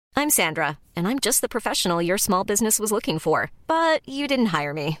I'm Sandra, and I'm just the professional your small business was looking for. But you didn't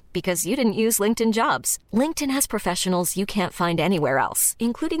hire me because you didn't use LinkedIn Jobs. LinkedIn has professionals you can't find anywhere else,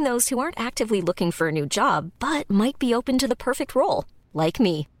 including those who aren't actively looking for a new job, but might be open to the perfect role, like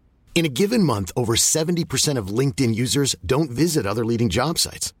me. In a given month, over 70% of LinkedIn users don't visit other leading job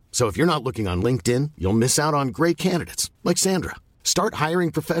sites. So if you're not looking on LinkedIn, you'll miss out on great candidates like Sandra. Start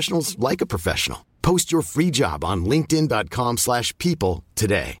hiring professionals like a professional. Post your free job on linkedin.com/people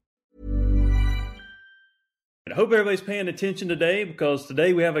today. I hope everybody's paying attention today, because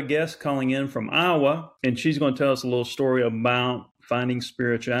today we have a guest calling in from Iowa, and she's going to tell us a little story about finding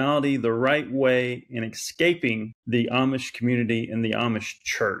spirituality the right way and escaping the Amish community and the Amish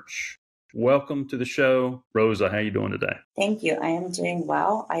church. Welcome to the show, Rosa. How are you doing today? Thank you. I am doing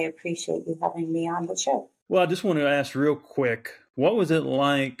well. I appreciate you having me on the show. Well, I just want to ask real quick, what was it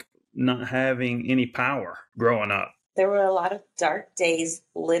like not having any power growing up? There were a lot of dark days,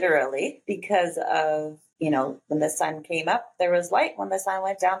 literally, because of, when the sun came up, there was light. When the sun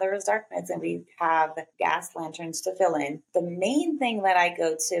went down, there was darkness, and we have gas lanterns to fill in. The main thing that I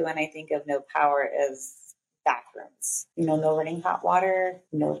go to when I think of no power is bathrooms. No running hot water,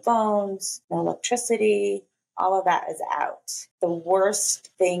 no phones, no electricity. All of that is out. The worst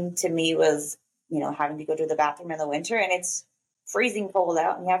thing to me was, having to go to the bathroom in the winter, and it's freezing cold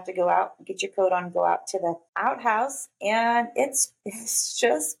out, and you have to go out, get your coat on, go out to the outhouse, and it's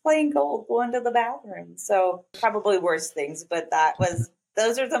just plain cold going to the bathroom. So probably worse things, but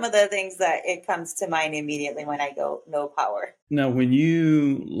those are some of the things that it comes to mind immediately when I go no power. Now, when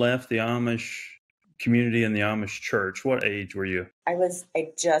you left the Amish community and the Amish church, what age were you? I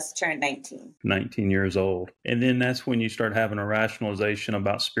just turned 19. 19 years old. And then that's when you start having a rationalization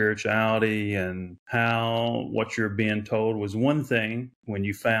about spirituality and how what you're being told was one thing when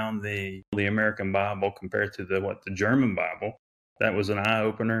you found the American Bible compared to the German Bible. That was an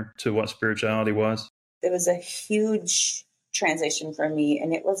eye-opener to what spirituality was. It was a huge transition for me,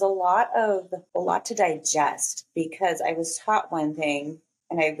 and it was a lot to digest, because I was taught one thing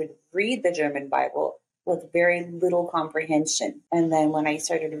and I would read the German Bible with very little comprehension. And then when I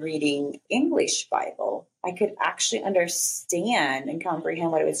started reading English Bible, I could actually understand and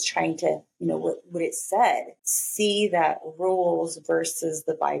comprehend what it was trying to, what it said. See that rules versus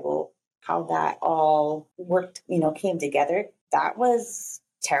the Bible, how that all worked, came together. That was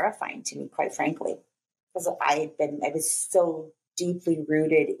terrifying to me, quite frankly, because I was so deeply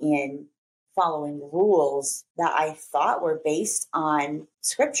rooted in following rules that I thought were based on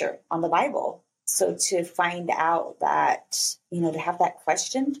scripture, on the Bible. So to find out that, to have that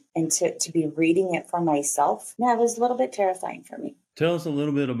questioned and to be reading it for myself, it was a little bit terrifying for me. Tell us a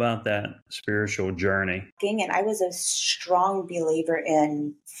little bit about that spiritual journey. And I was a strong believer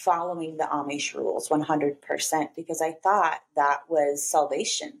in following the Amish rules 100%, because I thought that was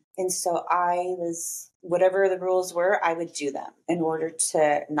salvation. And so whatever the rules were, I would do them in order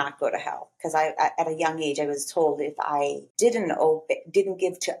to not go to hell. Because at a young age, I was told if I didn't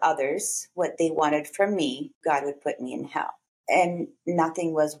give to others what they wanted from me, God would put me in hell. And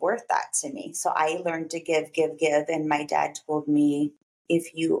nothing was worth that to me. So I learned to give. And my dad told me,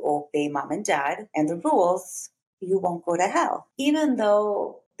 if you obey mom and dad and the rules, you won't go to hell. Even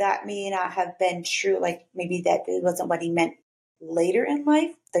though that may not have been true, like maybe that it wasn't what he meant later in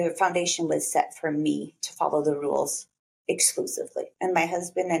life, the foundation was set for me to follow the rules exclusively. And my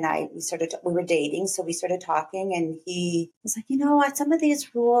husband and I, we were dating, so we started talking, and he was like, what, some of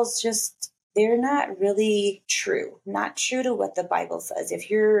these rules they're not really not true to what the Bible says.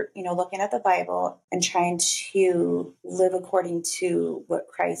 If you're, looking at the Bible and trying to live according to what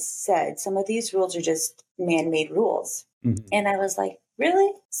Christ said, some of these rules are just man-made rules. Mm-hmm. And I was like,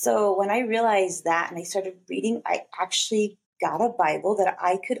 really? So when I realized that and I started reading, I actually got a Bible that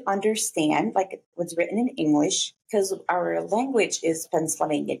I could understand, like it was written in English, because our language is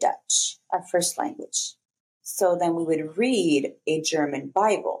Pennsylvania Dutch, our first language. So then we would read a German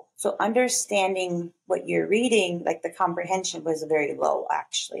Bible. So understanding what you're reading, like the comprehension was very low,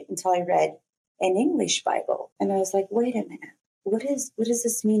 actually, until I read an English Bible. And I was like, wait a minute, what does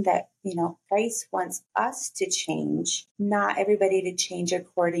this mean that, Christ wants us to change, not everybody to change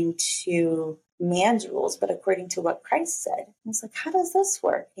according to man's rules, but according to what Christ said. I was like, how does this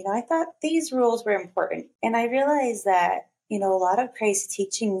work? I thought these rules were important. And I realized that, a lot of Christ's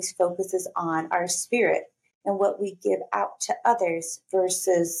teachings focuses on our spirit and what we give out to others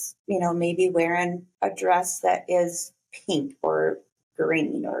versus, maybe wearing a dress that is pink or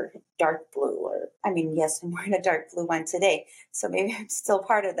green or dark blue, or, yes, I'm wearing a dark blue one today. So maybe I'm still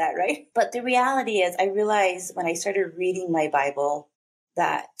part of that, right? But the reality is I realized when I started reading my Bible,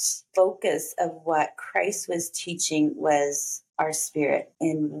 that focus of what Christ was teaching was our spirit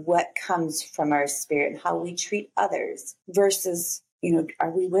and what comes from our spirit and how we treat others versus,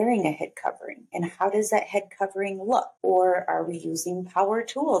 are we wearing a head covering and how does that head covering look? Or are we using power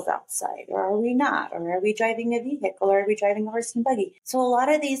tools outside or are we not? Or are we driving a vehicle or are we driving a horse and buggy? So a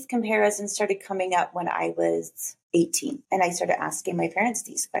lot of these comparisons started coming up when I was 18 and I started asking my parents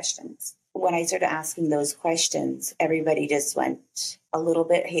these questions. When I started asking those questions, everybody just went a little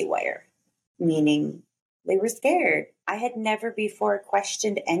bit haywire, meaning they were scared. I had never before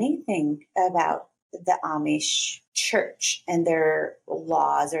questioned anything about the Amish church and their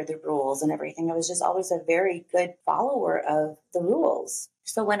laws or the rules and everything. I was just always a very good follower of the rules.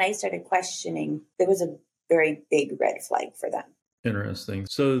 So when I started questioning, there was a very big red flag for them. Interesting.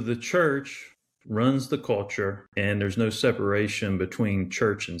 So the church runs the culture and there's no separation between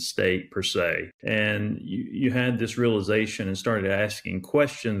church and state per se. And you had this realization and started asking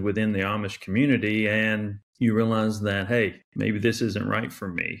questions within the Amish community and you realized that, hey, maybe this isn't right for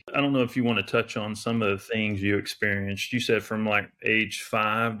me. I don't know if you want to touch on some of the things you experienced. You said from like age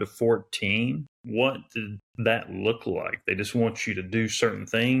 5 to 14. What did that look like? They just want you to do certain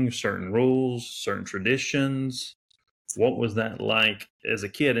things, certain rules, certain traditions. What was that like as a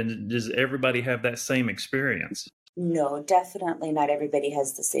kid? And does everybody have that same experience? No, definitely not everybody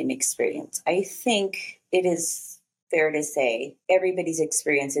has the same experience. I think it is fair to say everybody's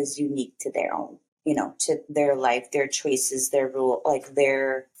experience is unique to their own, to their life, their choices, their rule, like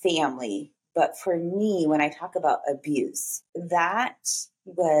their family. But for me, when I talk about abuse, that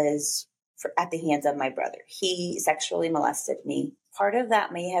was at the hands of my brother. He sexually molested me. Part of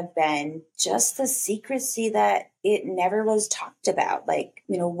that may have been just the secrecy that it never was talked about, like,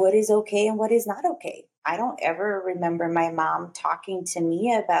 what is okay and what is not okay. I don't ever remember my mom talking to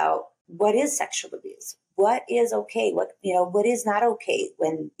me about what is sexual abuse, what is okay, what is not okay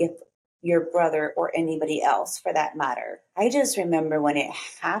if your brother or anybody else for that matter. I just remember when it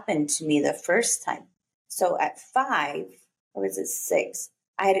happened to me the first time. So at 5, or was it 6?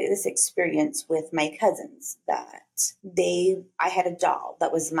 I had this experience with my cousins that I had a doll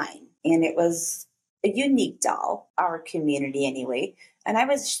that was mine and it was a unique doll, our community anyway. And I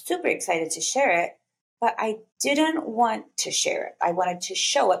was super excited to share it, but I didn't want to share it. I wanted to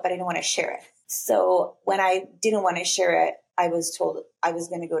show it, but I didn't want to share it. So when I didn't want to share it, I was told I was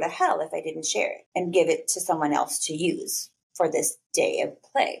going to go to hell if I didn't share it and give it to someone else to use for this day of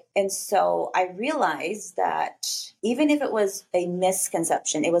play. And so I realized that even if it was a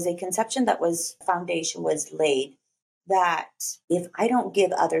misconception, it was a conception that foundation was laid that if I don't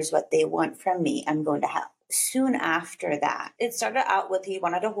give others what they want from me, I'm going to hell. Soon after that, it started out with he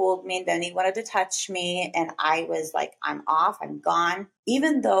wanted to hold me and then he wanted to touch me. And I was like, I'm off, I'm gone.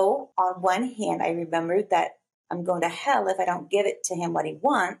 Even though on one hand, I remembered that I'm going to hell if I don't give it to him what he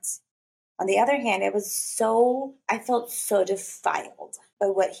wants. On the other hand, I felt so defiled by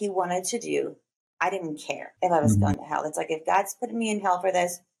what he wanted to do. I didn't care if I was going to hell. It's like, if God's putting me in hell for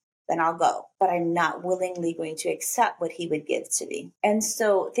this, then I'll go. But I'm not willingly going to accept what he would give to me. And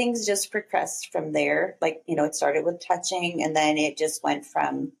so things just progressed from there. Like, it started with touching and then it just went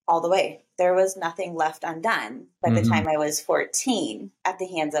from all the way. There was nothing left undone by the time I was 14 at the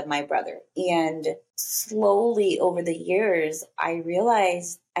hands of my brother. And slowly over the years, I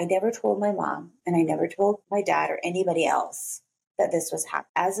realized I never told my mom and I never told my dad or anybody else that this was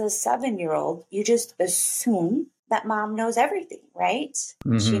happening. As a 7-year-old, you just assume that mom knows everything, right?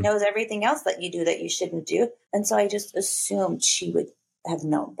 She knows everything else that you do that you shouldn't do. And so I just assumed she would have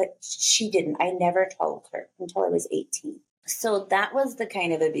known, but she didn't. I never told her until I was 18. So that was the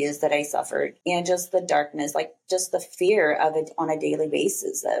kind of abuse that I suffered, and just the darkness, like just the fear of it on a daily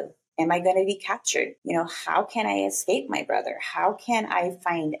basis of, am I going to be captured? How can I escape my brother? How can I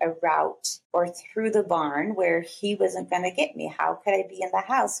find a route or through the barn where he wasn't going to get me? How could I be in the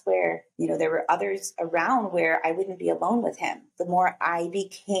house where, there were others around where I wouldn't be alone with him? The more I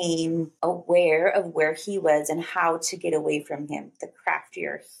became aware of where he was and how to get away from him, the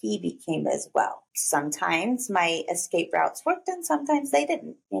craftier he became as well. Sometimes my escape routes worked and sometimes they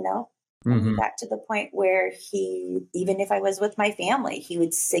didn't, Got to the point where even if I was with my family, he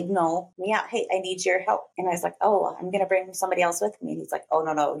would signal me out, hey, I need your help. And I was like, oh, I'm going to bring somebody else with me. And he's like, oh,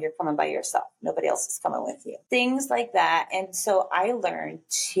 no, you're coming by yourself. Nobody else is coming with you. Things like that. And so I learned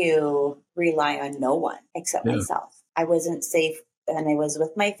to rely on no one except myself. I wasn't safe when I was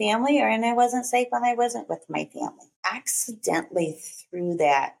with my family, and I wasn't safe when I wasn't with my family. Accidentally through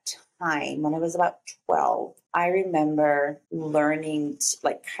that time, when I was about 12, I remember learning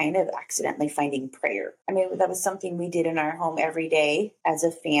kind of accidentally finding prayer. I mean, that was something we did in our home every day as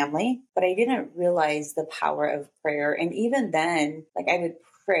a family, but I didn't realize the power of prayer. And even then, I would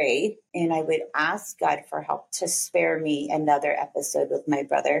pray and I would ask God for help to spare me another episode with my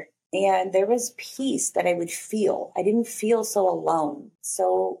brother. And there was peace that I would feel. I didn't feel so alone,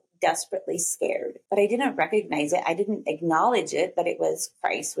 so desperately scared, but I didn't recognize it. I didn't acknowledge it, that it was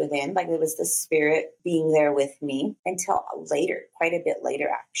Christ within, like it was the Spirit being there with me until later, quite a bit later,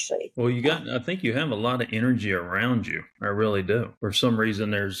 actually. Well, I think you have a lot of energy around you. I really do. For some reason,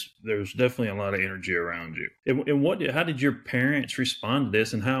 there's definitely a lot of energy around you. And how did your parents respond to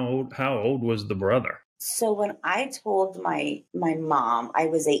this, and how old was the brother? So when I told my mom, I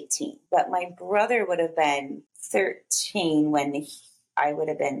was 18, but my brother would have been 13 when I would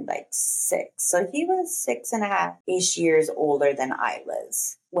have been like 6. So he was 6.5-ish years older than I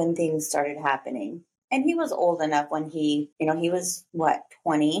was when things started happening. And he was old enough when he was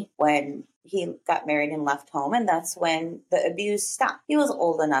 20 when he got married and left home. And that's when the abuse stopped. He was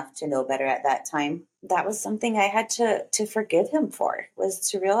old enough to know better at that time. That was something I had to forgive him for, was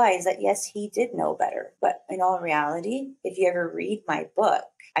to realize that, yes, he did know better. But in all reality, if you ever read my book,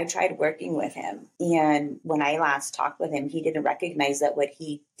 I tried working with him. And when I last talked with him, he didn't recognize that what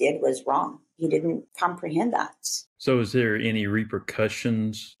he did was wrong. He didn't comprehend that. So is there any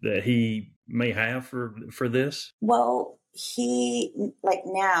repercussions that he may have for this? Well,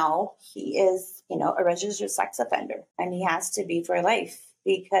 now he is, a registered sex offender, and he has to be for life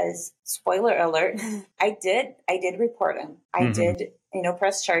because, spoiler alert, I did report him. I did,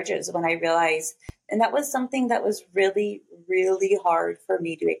 press charges when I realized, and that was something that was really, really hard for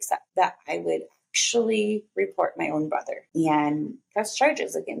me to accept, that I would actually report my own brother and press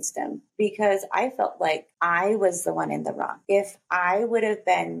charges against him, because I felt like I was the one in the wrong. If I would have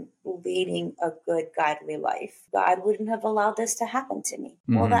been leading a good, godly life, God wouldn't have allowed this to happen to me.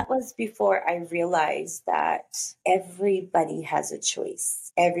 Well, that was before I realized that everybody has a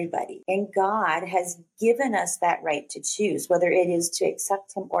choice. Everybody. And God has given us that right to choose, whether it is to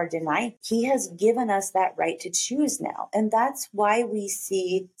accept him or deny. He has given us that right to choose now. And that's why we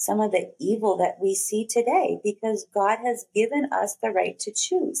see some of the evil that we see today, because God has given us the right to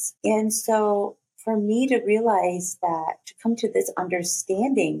choose. And so for me to realize that, to come to this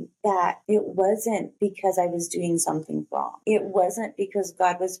understanding that it wasn't because I was doing something wrong. It wasn't because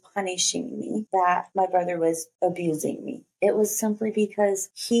God was punishing me that my brother was abusing me. It was simply because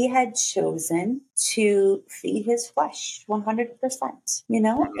he had chosen to feed his flesh 100%,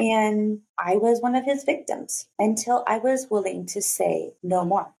 and I was one of his victims until I was willing to say no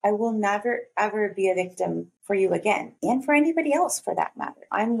more. I will never, ever be a victim for you again, and for anybody else for that matter.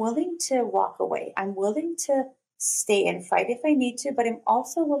 I'm willing to walk away. I'm willing to stay and fight if I need to, but I'm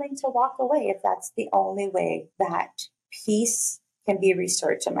also willing to walk away if that's the only way that peace can be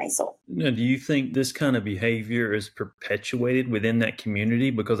restored to my soul. Now, do you think this kind of behavior is perpetuated within that community?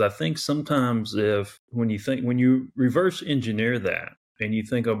 Because I think sometimes when you reverse engineer that and you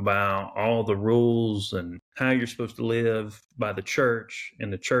think about all the rules and how you're supposed to live by the church,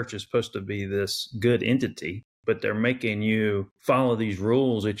 and the church is supposed to be this good entity, but they're making you follow these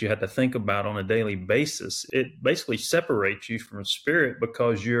rules that you have to think about on a daily basis. It basically separates you from spirit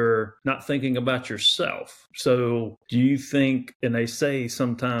because you're not thinking about yourself. So do you think, and they say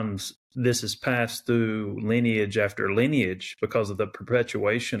sometimes this is passed through lineage after lineage because of the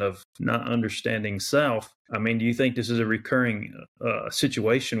perpetuation of not understanding self. I mean, do you think this is a recurring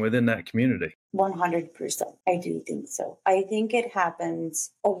situation within that community? 100%. I do think so. I think it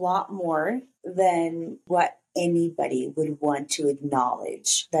happens a lot more than what anybody would want to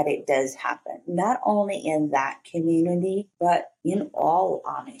acknowledge that it does happen, not only in that community, but in all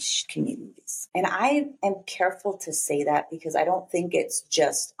Amish communities. And I am careful to say that because I don't think it's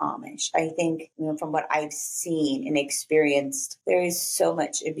just Amish. I think, from what I've seen and experienced, there is so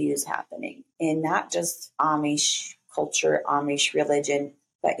much abuse happening in not just Amish culture, Amish religion,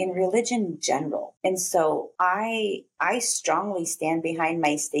 but in religion in general. And so I strongly stand behind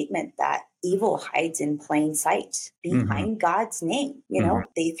my statement that evil hides in plain sight behind God's name.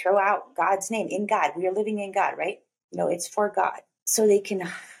 They throw out God's name in God. We are living in God, right? It's for God. So they can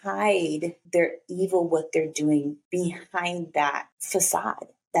hide their evil, what they're doing, behind that facade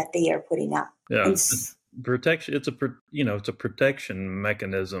that they are putting up. Yeah, protection. It's a protection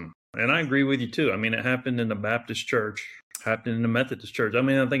mechanism. And I agree with you too. I mean, it happened in the Baptist church, happened in the Methodist church. I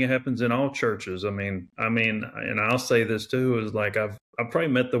mean, I think it happens in all churches. I mean, and I'll say this too, is like I've probably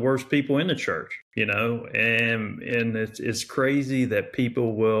met the worst people in the church, and it's crazy that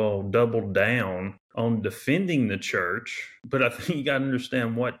people will double down on defending the church. But I think you got to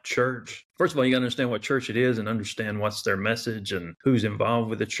understand what church, first of all, you got to understand what church it is and understand what's their message and who's involved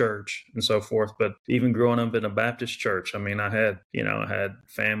with the church and so forth. But even growing up in a Baptist church, I mean, I had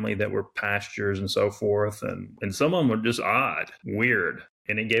family that were pastors and so forth. And some of them were just odd, weird.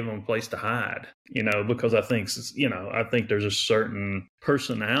 and it gave them a place to hide, because I think there's a certain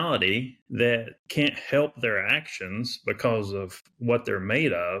personality that can't help their actions because of what they're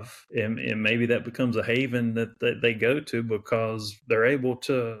made of. And maybe that becomes a haven that they go to because they're able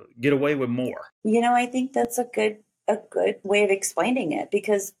to get away with more. I think that's a good way of explaining it,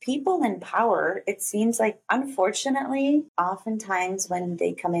 because people in power, it seems like, unfortunately, oftentimes when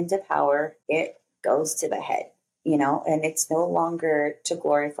they come into power, it goes to the head, and it's no longer to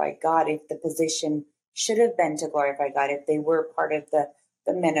glorify God. If the position should have been to glorify God, if they were part of the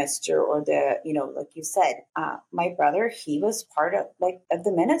minister or the, like you said, my brother, he was part of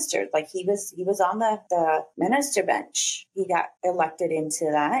the ministers. Like he was on the minister bench. He got elected into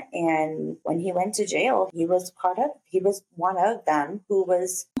that. And when he went to jail, he was one of them who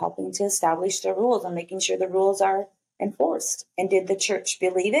was helping to establish the rules and making sure the rules are enforced. And did the church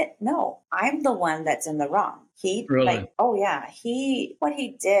believe it? No, I'm the one that's in the wrong. He really? What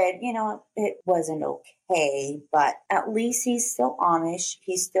he did, it wasn't okay, but at least he's still Amish.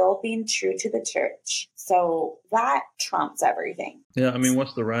 He's still being true to the church. So that trumps everything. Yeah. I mean,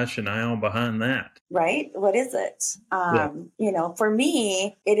 what's the rationale behind that? Right? What is it? For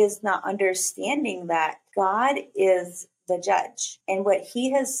me, it is not understanding that God is the judge, and what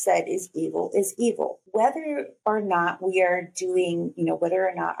he has said is evil. Whether or not we are doing, whether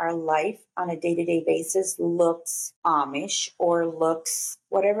or not our life on a day-to-day basis looks Amish or looks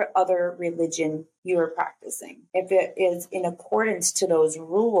whatever other religion you are practicing, if it is in accordance to those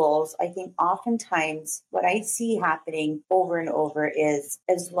rules, I think oftentimes what I see happening over and over is,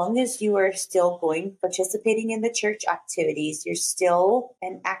 as long as you are still participating in the church activities, you're still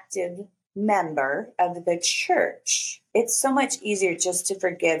an active member of the church, it's so much easier just to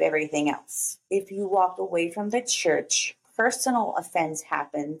forgive everything else. If you walk away from the church, personal offense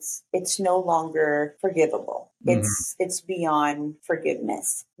happens, it's no longer forgivable. Mm-hmm. It's beyond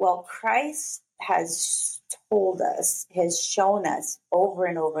forgiveness. Well, Christ has shown us over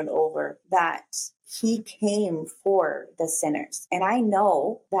and over and over that he came for the sinners. And I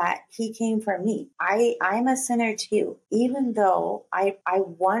know that he came for me. I'm a sinner too, even though I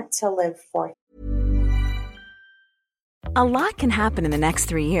want to live for him. A lot can happen in the next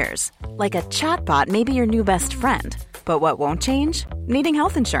 3 years. Like a chatbot may be your new best friend. But what won't change? Needing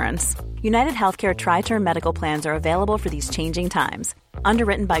health insurance. United Healthcare Tri-Term Medical Plans are available for these changing times.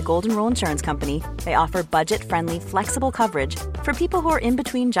 Underwritten by Golden Rule Insurance Company, they offer budget-friendly, flexible coverage for people who are in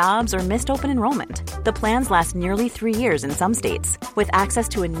between jobs or missed open enrollment. The plans last nearly 3 years in some states, with access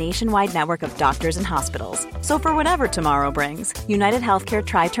to a nationwide network of doctors and hospitals. So for whatever tomorrow brings, United Healthcare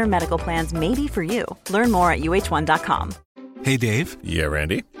Tri-Term Medical Plans may be for you. Learn more at uh1.com. Hey, Dave. Yeah,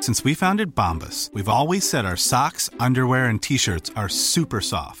 Randy. Since we founded Bombas, we've always said our socks, underwear, and T-shirts are super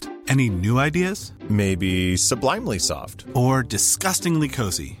soft. Any new ideas? Maybe sublimely soft. Or disgustingly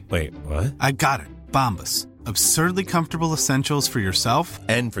cozy. Wait, what? I got it. Bombas. Absurdly comfortable essentials for yourself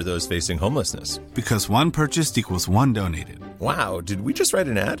and for those facing homelessness. Because one purchased equals one donated. Wow, did we just write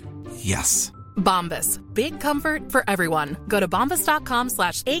an ad? Yes. Bombas. Big comfort for everyone. Go to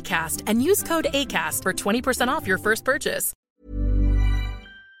bombas.com/ACAST and use code ACAST for 20% off your first purchase.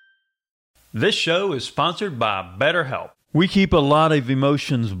 This show is sponsored by BetterHelp. We keep a lot of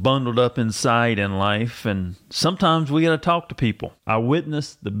emotions bundled up inside in life, and sometimes we got to talk to people. I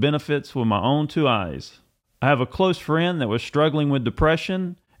witnessed the benefits with my own 2 eyes. I have a close friend that was struggling with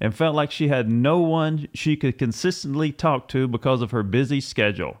depression and felt like she had no one she could consistently talk to because of her busy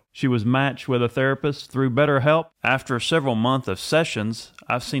schedule. She was matched with a therapist through BetterHelp. After several months of sessions,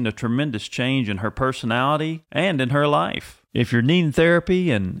 I've seen a tremendous change in her personality and in her life. If you're needing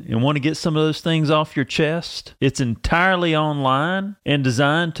therapy and want to get some of those things off your chest, it's entirely online and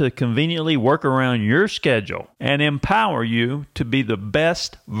designed to conveniently work around your schedule and empower you to be the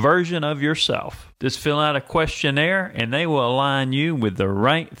best version of yourself. Just fill out a questionnaire and they will align you with the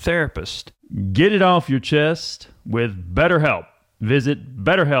right therapist. Get it off your chest with BetterHelp. Visit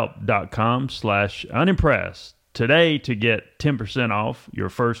BetterHelp.com/unimpressed today to get 10% off your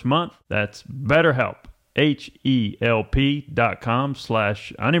first month. That's BetterHelp.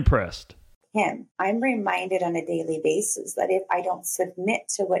 HELP.com/unimpressed. Him. I'm reminded on a daily basis that if I don't submit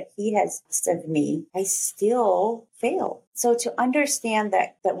to what he has asked of me, I still fail. So to understand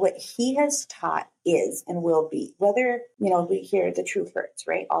that what he has taught is and will be, whether, we hear the truth hurts,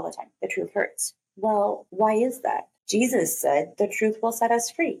 right? All the time. The truth hurts. Well, why is that? Jesus said the truth will set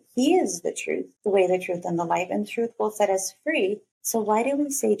us free. He is the truth, the way, the truth, and the life, and truth will set us free. So why do we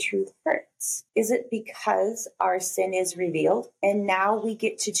say truth hurts? Is it because our sin is revealed and now we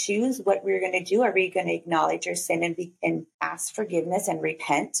get to choose what we're going to do? Are we going to acknowledge our sin and ask forgiveness and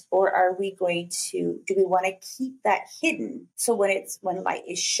repent? Or are we going to, do we want to keep that hidden? So when light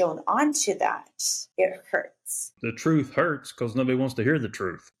is shown onto that, it hurts. The truth hurts because nobody wants to hear the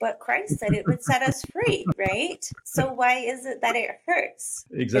truth. But Christ said it would set us free, right? So why is it that it hurts?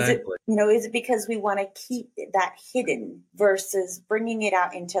 Exactly. Is it because we want to keep that hidden versus bringing it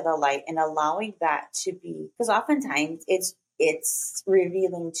out into the light and allowing that to be, because oftentimes it's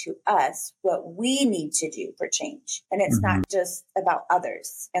revealing to us what we need to do for change. And it's not just about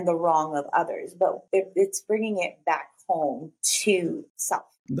others and the wrong of others, but it's bringing it back home to self.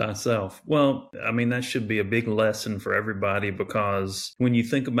 Thyself. Well, I mean, that should be a big lesson for everybody, because when you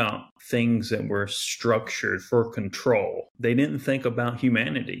think about things that were structured for control, they didn't think about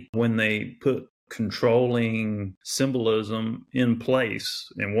humanity when they put controlling symbolism in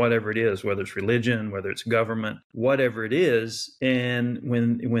place, and whatever it is, whether it's religion, whether it's government, whatever it is. And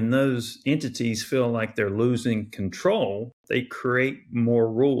when those entities feel like they're losing control, they create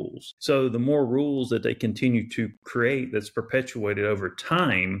more rules. So the more rules that they continue to create that's perpetuated over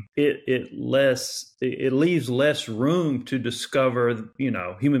time, it leaves less room to discover,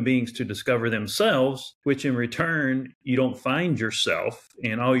 human beings to discover themselves, which in return, you don't find yourself,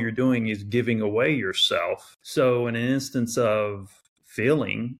 and all you're doing is giving away yourself. So in an instance of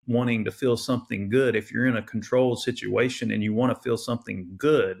wanting to feel something good, if you're in a controlled situation and you want to feel something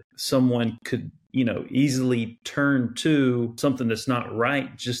good, someone could easily turn to something that's not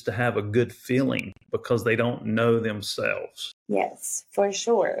right just to have a good feeling, because they don't know themselves. Yes, for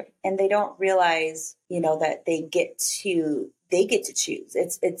sure. And they don't realize, that they get to choose.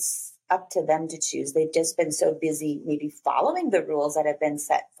 It's up to them to choose. They've just been so busy maybe following the rules that have been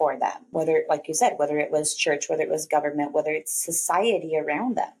set for them, whether, like you said, whether it was church, whether it was government, whether it's society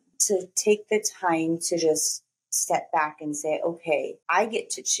around them, to take the time to just step back and say, okay, I get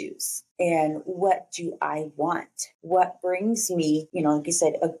to choose. And what do I want? What brings me, like you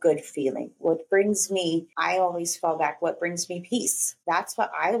said, a good feeling? What brings me, I always fall back, what brings me peace? That's what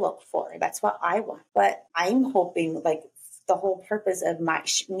I look for. That's what I want. But I'm hoping, like, the whole purpose of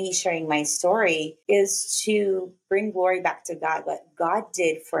me sharing my story is to bring glory back to God, what God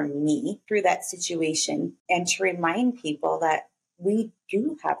did for me through that situation, and to remind people that we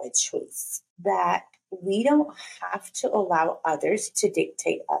do have a choice, that we don't have to allow others to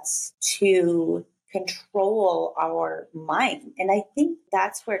dictate us, to control our mind. And I think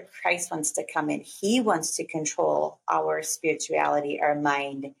that's where Christ wants to come in. He wants to control our spirituality, our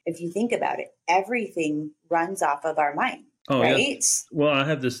mind. If you think about it, everything runs off of our mind. Oh, right? Yes. Well, I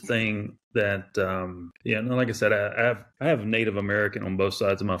have this thing that, like I said, I have Native American on both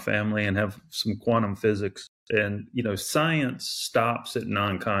sides of my family, and have some quantum physics. And, science stops at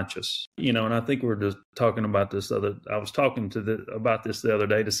non-conscious, and I think we're just talking about this I was talking about this the other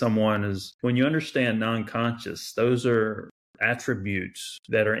day to someone, is when you understand non-conscious, those are attributes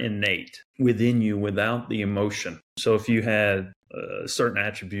that are innate within you without the emotion. So if you had certain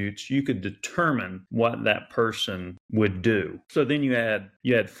attributes, you could determine what that person would do. So then you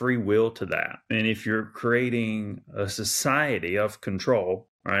had free will to that. And if you're creating a society of control,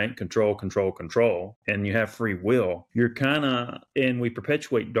 right? Control, and you have free will, and we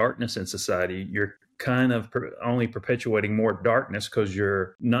perpetuate darkness in society, you're kind of only perpetuating more darkness, because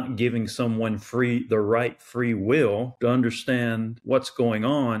you're not giving someone the right free will to understand what's going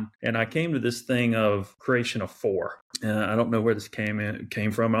on. And I came to this thing of creation of four. I don't know where this came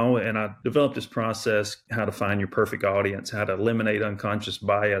from. And I developed this process, how to find your perfect audience, how to eliminate unconscious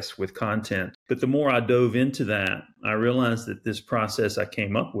bias with content. But the more I dove into that, I realized that this process I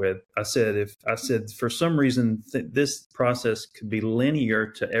came up with, I said for some reason this process could be linear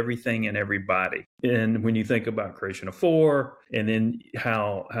to everything and everybody. And when you think about creation of four, and then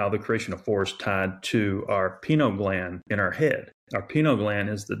how the creation of four is tied to our pineal gland in our head. Our pineal gland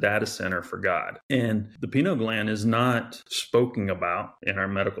is the data center for God. And the pineal gland is not spoken about in our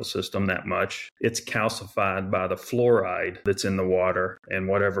medical system that much. It's calcified by the fluoride that's in the water, and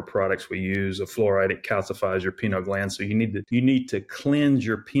whatever products we use of fluoride, it calcifies your pineal gland. So you need to cleanse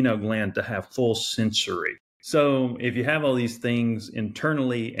your pineal gland to have full sensory. So if you have all these things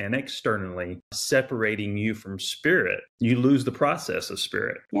internally and externally separating you from spirit, you lose the process of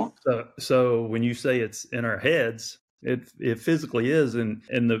spirit. Yeah. So when you say it's in our heads, it physically is,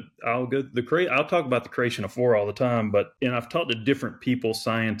 I'll talk about the creation of four all the time, and I've talked to different people,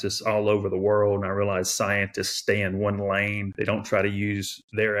 scientists all over the world, and I realize scientists stay in one lane. They don't try to use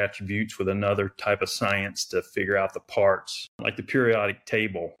their attributes with another type of science to figure out the parts. Like the periodic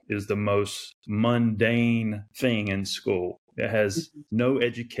table is the most mundane thing in school. It has no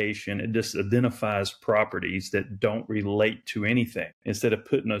education. It just identifies properties that don't relate to anything instead of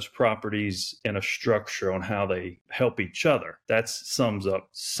putting those properties in a structure on how they help each other. That sums up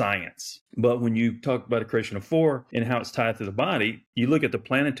science. But when you talk about a creation of four and how it's tied to the body, you look at the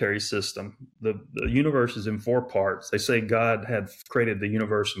planetary system. The universe is in four parts. They say God had created the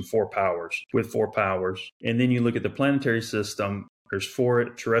universe in with four powers. And then you look at the planetary system. There's four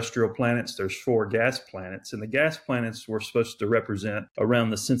terrestrial planets, there's four gas planets, and the gas planets were supposed to represent around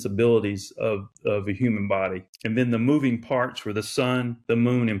the sensibilities of a human body. And then the moving parts were the sun, the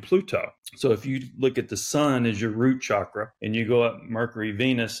moon, and Pluto. So if you look at the sun as your root chakra, and you go up Mercury,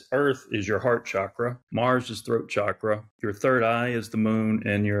 Venus, Earth is your heart chakra, Mars is throat chakra, your third eye is the moon,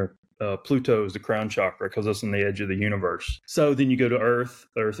 and your Pluto is the crown chakra because it's on the edge of the universe. So then you go to Earth.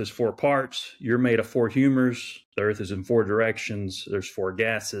 The Earth is four parts. You're made of four humors. The Earth is in four directions. There's four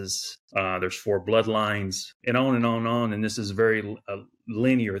gases. There's four bloodlines, and on and on and on. And this is a very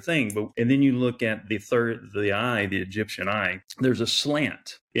linear thing. And then you look at the eye, the Egyptian eye. There's a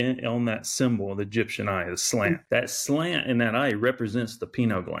slant on that symbol, the Egyptian eye, the slant. That slant in that eye represents the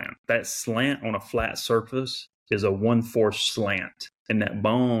pineal gland. That slant on a flat surface is a 1/4 slant. And that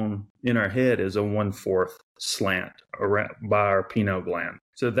bone in our head is a 1/4 slant by our pineal gland.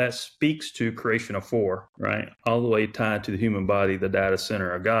 So that speaks to creation of four, right? All the way tied to the human body, the data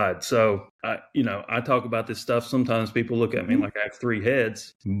center of God. So, I talk about this stuff. Sometimes people look at me like I have three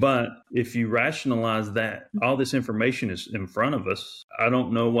heads. But if you rationalize that all this information is in front of us, I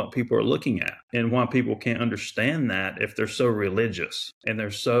don't know what people are looking at and why people can't understand that if they're so religious and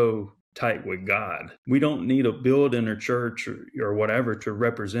they're so tight with God. We don't need a building or church or whatever to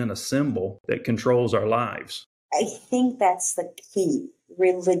represent a symbol that controls our lives. I think that's the key,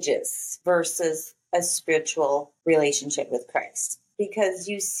 religious versus a spiritual relationship with Christ. Because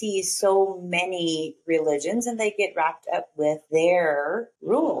you see so many religions and they get wrapped up with their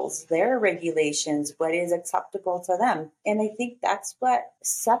rules, their regulations, what is acceptable to them. And I think that's what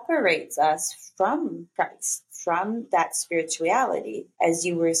separates us from Christ, from that spirituality, as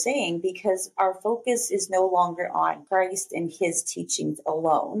you were saying, because our focus is no longer on Christ and his teachings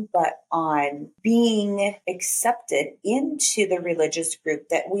alone, but on being accepted into the religious group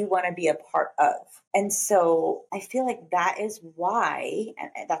that we want to be a part of. And so I feel like that is why,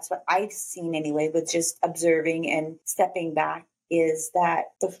 and that's what I've seen anyway, with just observing and stepping back, is that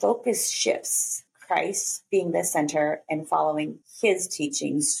the focus shifts. Christ being the center and following his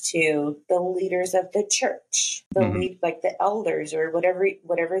teachings to the leaders of the church, like the elders or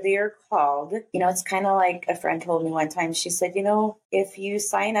whatever they are called. It's kind of like a friend told me one time. She said, if you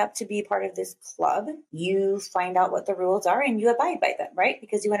sign up to be part of this club, you find out what the rules are and you abide by them, right?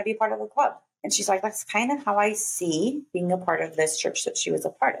 Because you want to be part of the club. And she's like, that's kind of how I see being a part of this church that she was a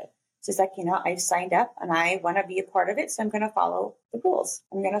part of. She's like, I've signed up and I want to be a part of it. So I'm going to follow the rules.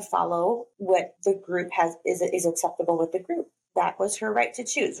 I'm going to follow what the group is acceptable with the group. That was her right to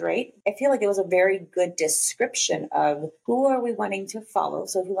choose, right? I feel like it was a very good description of who are we wanting to follow.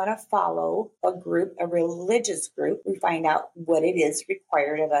 So if we want to follow a group, a religious group, we find out what it is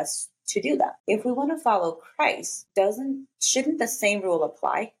required of us to do that. If we want to follow Christ, shouldn't the same rule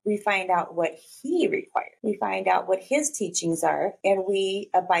apply? We find out what he required. We find out what his teachings are, and we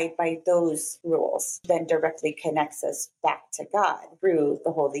abide by those rules. Then directly connects us back to God through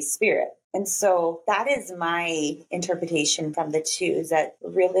the Holy Spirit. And so that is my interpretation from the two, is that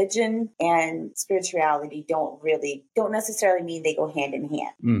religion and spirituality don't necessarily mean they go hand in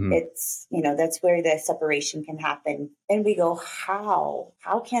hand. Mm-hmm. It's, that's where the separation can happen. And we go, how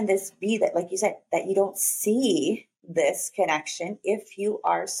can this be that, like you said, that you don't see this connection if you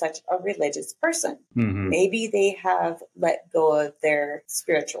are such a religious person? Mm-hmm. Maybe they have let go of their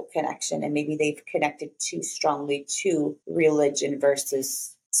spiritual connection and maybe they've connected too strongly to religion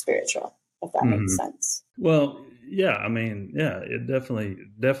versus spiritual, if that makes sense. Well, yeah, it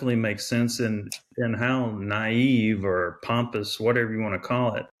definitely makes sense in how naive or pompous, whatever you want to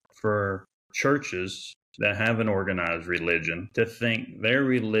call it, for churches that have an organized religion to think their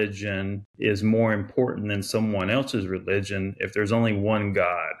religion is more important than someone else's religion if there's only one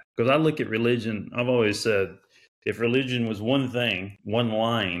God. Because I look at religion, I've always said, if religion was one thing, one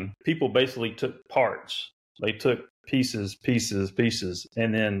line, people basically took parts. They took pieces,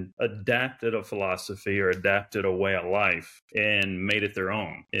 and then adapted a philosophy or adapted a way of life and made it their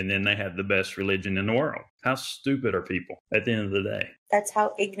own. And then they had the best religion in the world. How stupid are people at the end of the day? That's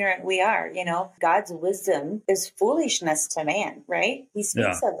how ignorant we are. God's wisdom is foolishness to man, right? He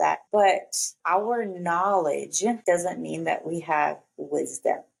speaks of that. But our knowledge doesn't mean that we have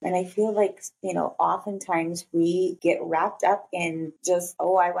wisdom. And I feel like, oftentimes we get wrapped up in just, I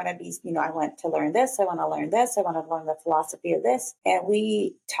want to be, I want to learn this. I want to learn this. I want to learn the philosophy of this. And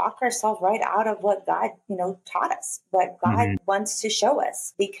we talk ourselves right out of what God, taught us, what God wants to show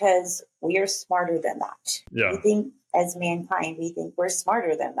us, because we are smarter than that. Yeah. We think as mankind, we think we're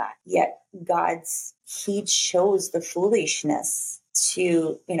smarter than that. Yet he chose the foolishness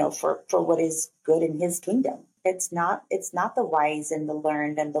to, for what is good in his kingdom. It's not the wise and the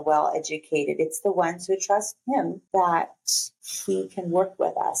learned and the well-educated. It's the ones who trust him that he can work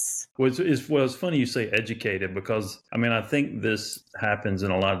with us. It's funny you say educated, because I think this happens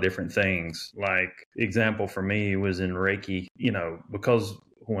in a lot of different things. Like, example for me was in Reiki, because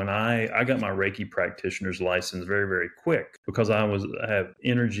when I got my Reiki practitioner's license very, very quick, because I have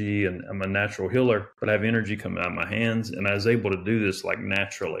energy and I'm a natural healer, but I have energy coming out of my hands, and I was able to do this like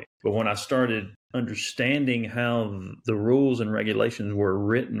naturally. But when I started understanding how the rules and regulations were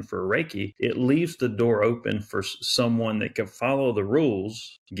written for Reiki, it leaves the door open for someone that can follow the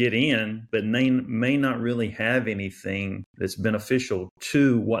rules, get in, but may not really have anything that's beneficial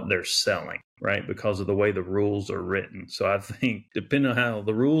to what they're selling, right? Because of the way the rules are written. So I think depending on how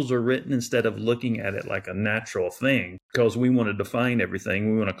the rules are written, instead of looking at it like a natural thing, because we want to define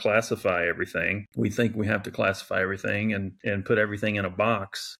everything, we want to classify everything. We think we have to classify everything and put everything in a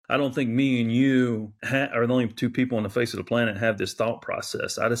box. I don't think me and you are the only two people on the face of the planet have this thought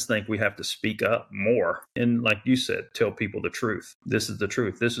process. I just think we have to speak up more. And like you said, tell people the truth. This is the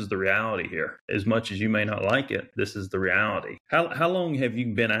truth. This is the reality here. As much as you may not like it, this is the reality. How long have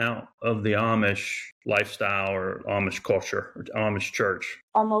you been out of the Amish lifestyle or Amish culture or Amish church?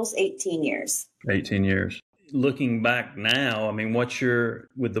 Almost 18 years. 18 years. Looking back now,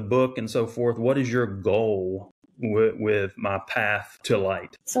 with the book and so forth, what is your goal with my path to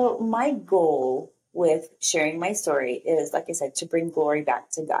light? So my goal with sharing my story is, like I said, to bring glory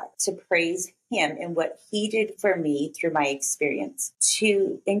back to God, to praise him and what he did for me through my experience,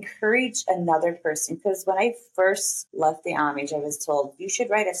 to encourage another person. Because when I first left the Amish, I was told, you should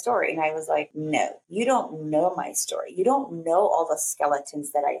write a story. And I was like, no, you don't know my story. You don't know all the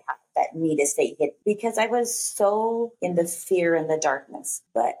skeletons that I have that need to stay hidden, because I was so in the fear and the darkness.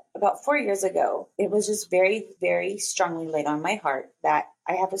 But about 4 years ago, it was just very, very strongly laid on my heart that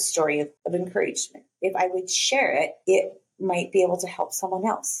I have a story of encouragement. If I would share it, it might be able to help someone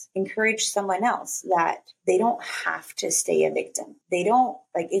else, encourage someone else that they don't have to stay a victim.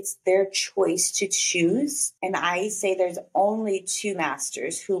 It's their choice to choose. And I say there's only two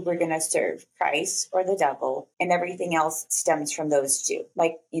masters who we're going to serve, Christ or the devil, and everything else stems from those two.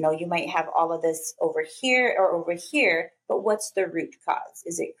 You might have all of this over here or over here, but what's the root cause?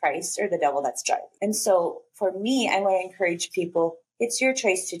 Is it Christ or the devil that's driving? And so for me, I want to encourage people, it's your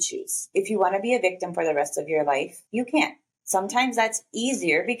choice to choose. If you want to be a victim for the rest of your life, you can. Sometimes that's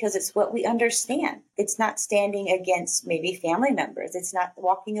easier because it's what we understand. It's not standing against maybe family members. It's not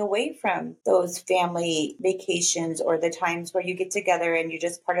walking away from those family vacations or the times where you get together and you're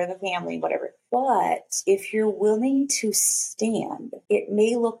just part of the family, whatever. But if you're willing to stand, it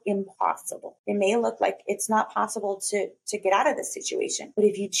may look impossible. It may look like it's not possible to get out of this situation. But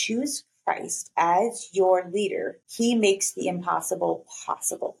if you choose Christ as your leader, he makes the impossible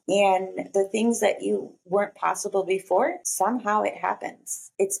possible. And the things that you weren't possible before, somehow it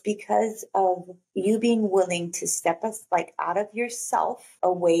happens. It's because of you being willing to step out of yourself,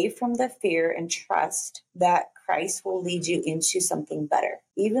 away from the fear, and trust that Christ will lead you into something better,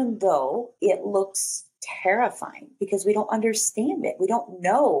 even though it looks terrifying because we don't understand it. We don't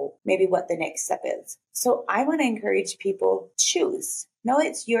know maybe what the next step is. So I want to encourage people, choose. No,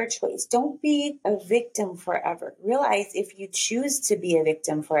 it's your choice. Don't be a victim forever. Realize if you choose to be a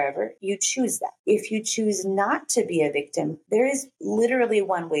victim forever, you choose that. If you choose not to be a victim, there is literally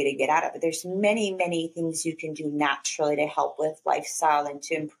one way to get out of it. There's many, many things you can do naturally to help with lifestyle and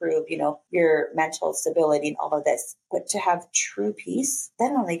to improve, your mental stability and all of this. But to have true peace,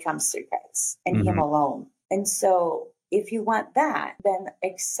 that only comes through Christ and him alone. And so if you want that, then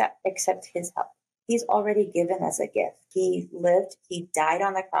accept his help. He's already given us a gift. He lived, he died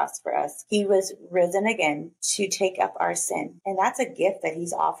on the cross for us. He was risen again to take up our sin. And that's a gift that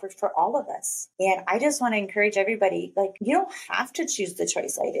he's offered for all of us. And I just want to encourage everybody, you don't have to choose the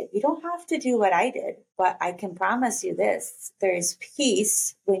choice I did. You don't have to do what I did. But I can promise you this, there is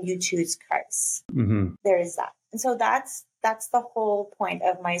peace when you choose Christ. There is that. And so that's that's the whole point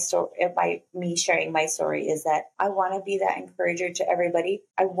of my story, of me sharing my story, is that I want to be that encourager to everybody.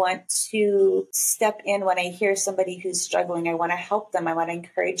 I want to step in when I hear somebody who's struggling. I want to help them. I want to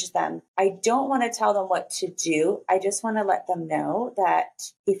encourage them. I don't want to tell them what to do. I just want to let them know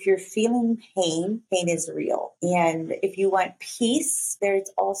that if you're feeling pain, pain is real. And if you want peace, there's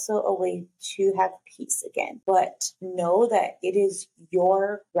also a way to have peace again. But know that it is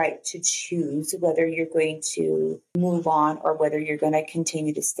your right to choose whether you're going to move on or whether you're going to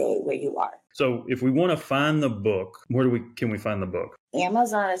continue to stay where you are. So if we want to find the book, can we find the book?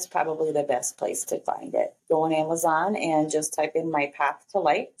 Amazon is probably the best place to find it. Go on Amazon and just type in My Path to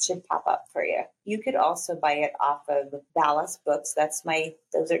Light. It should pop up for you. You could also buy it off of Dallas Books. They're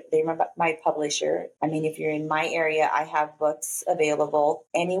my publisher. I mean, if you're in my area, I have books available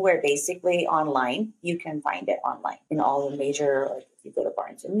anywhere basically online. You can find it online in all the major, like if you go to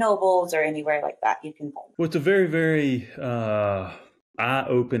Barnes and Nobles or anywhere like that, you can find it. Well, it's a very, very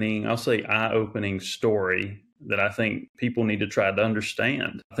eye-opening story that I think people need to try to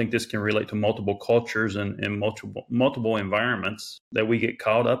understand. I think this can relate to multiple cultures and multiple environments that we get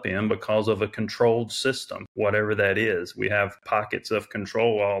caught up in because of a controlled system, whatever that is. We have pockets of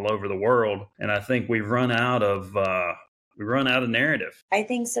control all over the world, and I think we've run out of narrative. I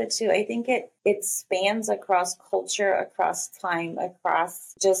think so too. I think it spans across culture, across time,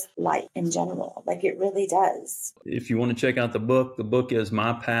 across just life in general. Like it really does. If you want to check out the book is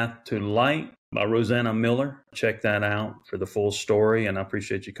My Path to Light by Rosanna Miller. Check that out for the full story, and I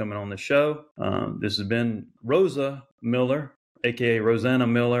appreciate you coming on the show. This has been Rosa Miller, aka Rosanna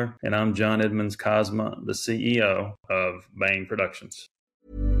Miller, and I'm John Edmonds Cosma, the CEO of Bang Productions.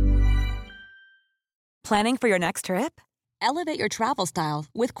 Planning for your next trip? Elevate your travel style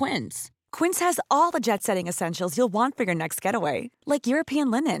with Quince. Quince has all the jet-setting essentials you'll want for your next getaway, like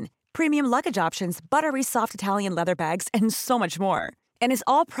European linen, premium luggage options, buttery soft Italian leather bags, and so much more. And is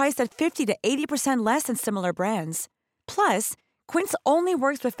all priced at 50 to 80% less than similar brands. Plus, Quince only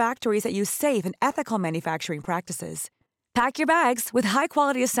works with factories that use safe and ethical manufacturing practices. Pack your bags with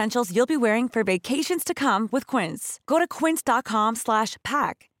high-quality essentials you'll be wearing for vacations to come with Quince. Go to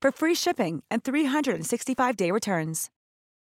quince.com/pack for free shipping and 365-day returns.